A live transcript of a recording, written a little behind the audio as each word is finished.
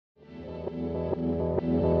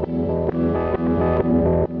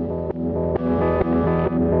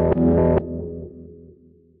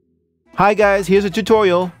Hi guys, here's a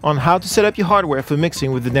tutorial on how to set up your hardware for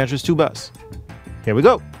mixing with the Dangerous 2 bus. Here we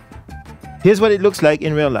go. Here's what it looks like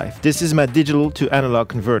in real life. This is my digital to analog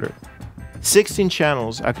converter. 16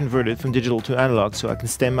 channels are converted from digital to analog so I can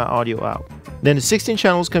stem my audio out. Then the 16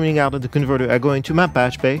 channels coming out of the converter are going to my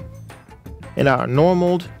patch bay and are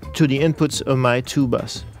normaled to the inputs of my 2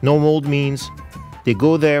 bus. Normaled means they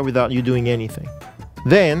go there without you doing anything.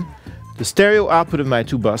 Then the stereo output of my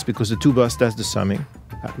 2 bus, because the 2 bus does the summing,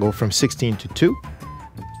 I go from 16 to 2,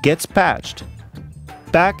 gets patched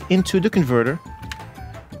back into the converter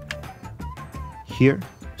here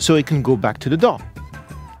so it can go back to the DAW.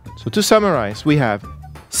 So to summarize, we have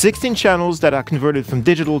 16 channels that are converted from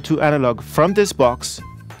digital to analog from this box.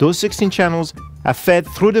 Those 16 channels are fed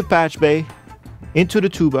through the patch bay into the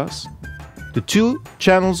 2 bus. The 2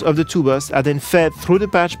 channels of the 2 bus are then fed through the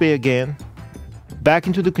patch bay again, back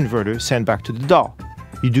into the converter, sent back to the DAW.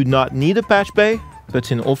 You do not need a patch bay, but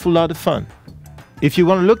it's an awful lot of fun. If you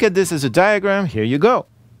want to look at this as a diagram, here you go.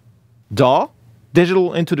 DAW,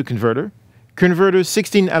 digital into the converter, converter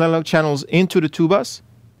 16 analog channels into the 2 bus,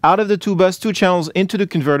 out of the 2 bus 2 channels into the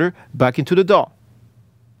converter, back into the DAW.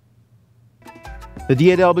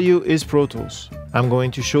 The DAW is Pro Tools. I'm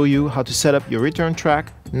going to show you how to set up your return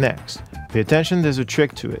track next. Pay attention, there's a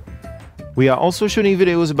trick to it. We are also shooting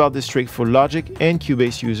videos about this trick for Logic and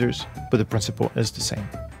Cubase users, but the principle is the same.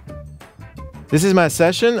 This is my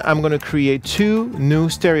session. I'm going to create 2 new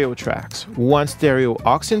stereo tracks, 1 stereo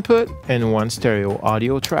aux input and 1 stereo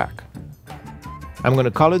audio track. I'm going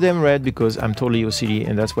to color them red because I'm totally OCD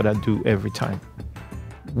and that's what I do every time.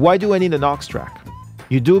 Why do I need an aux track?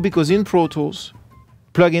 You do because in Pro Tools,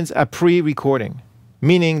 plugins are pre-recording,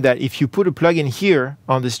 meaning that if you put a plugin here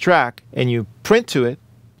on this track and you print to it,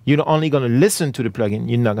 you're only going to listen to the plugin,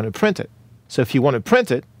 you're not going to print it. So if you want to print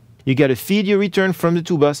it, you got to feed your return from the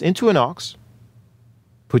 2 bus into an aux,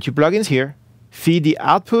 put your plugins here, feed the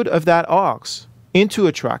output of that aux into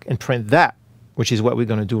a track and print that, which is what we're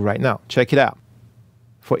going to do right now. Check it out.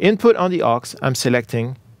 For input on the aux, I'm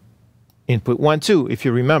selecting input 1, 2. If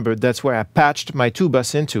you remember, that's where I patched my 2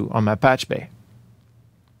 bus into on my patch bay.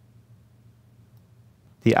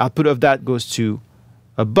 The output of that goes to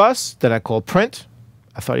a bus that I call print.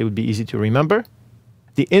 I thought it would be easy to remember.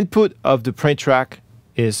 The input of the print track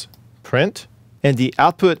is print, and the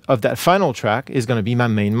output of that final track is going to be my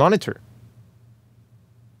main monitor.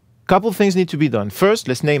 Couple things need to be done. First,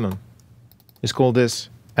 let's name them. Let's call this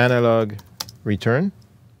analog return.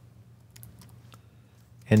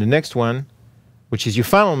 And the next one, which is your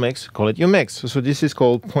final mix, call it your mix. So this is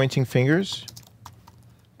called pointing fingers.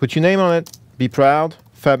 Put your name on it. Be proud.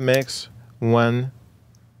 Fab Mix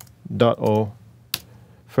 1.0.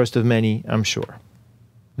 First of many, I'm sure.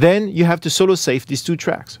 Then you have to solo save these 2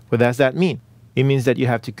 tracks. What does that mean? It means that you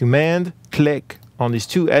have to command click on these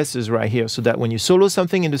 2 S's right here so that when you solo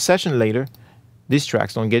something in the session later, these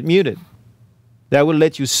tracks don't get muted. That will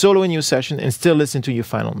let you solo in your session and still listen to your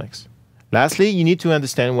final mix. Lastly, you need to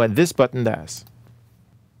understand what this button does.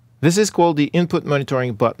 This is called the input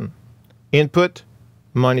monitoring button. Input,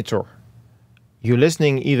 monitor. You're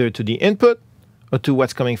listening either to the input or to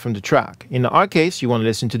what's coming from the track. In our case, you want to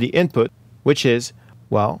listen to the input, which is,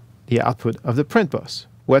 well, the output of the print bus.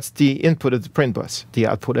 What's the input of the print bus? The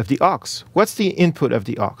output of the aux. What's the input of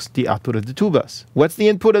the aux? The output of the 2 bus. What's the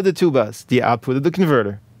input of the 2 bus? The output of the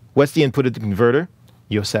converter. What's the input of the converter?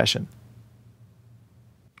 Your session.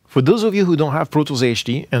 For those of you who don't have Pro Tools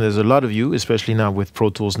HD, and there's a lot of you, especially now with Pro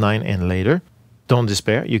Tools 9 and later, don't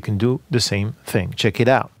despair, you can do the same thing. Check it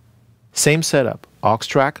out. Same setup, aux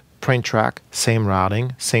track, print track, same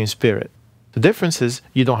routing, same spirit. The difference is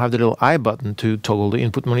you don't have the little I button to toggle the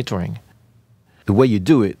input monitoring. The way you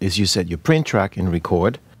do it is you set your print track in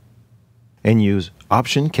record and use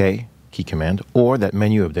Option K, key command, or that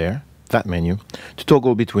menu up there, that menu, to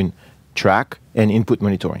toggle between track and input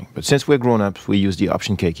monitoring. But since we're grown-ups, we use the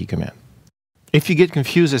Option K key command. If you get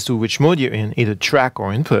confused as to which mode you're in, either track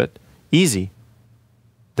or input, easy.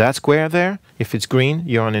 That square there, if it's green,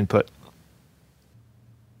 you're on input.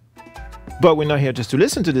 But we're not here just to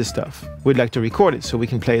listen to this stuff. We'd like to record it so we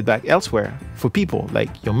can play it back elsewhere for people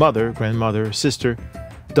like your mother, grandmother, sister,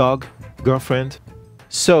 dog, girlfriend.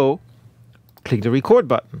 So, click the record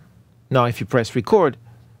button. Now if you press record,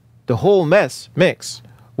 the whole mix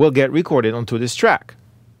will get recorded onto this track.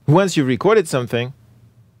 Once you've recorded something,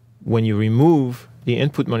 when you remove the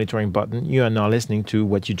input monitoring button, you are now listening to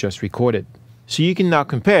what you just recorded. So you can now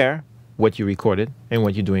compare what you recorded and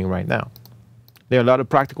what you're doing right now. There are a lot of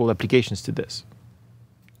practical applications to this.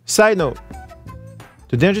 Side note,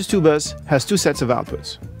 the Dangerous 2 bus has 2 sets of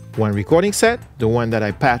outputs. One recording set, the one that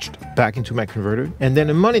I patched back into my converter, and then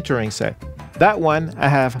a monitoring set, That one I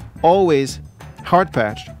have always hard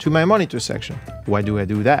patched to my monitor section. Why do I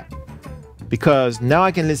do that? Because now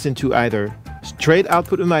I can listen to either straight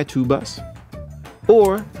output of my 2-bus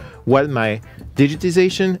or what my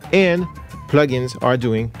digitization and plugins are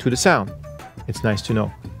doing to the sound. It's nice to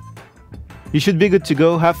know. You should be good to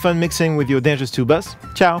go. Have fun mixing with your Dangerous 2-bus.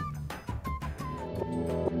 Ciao!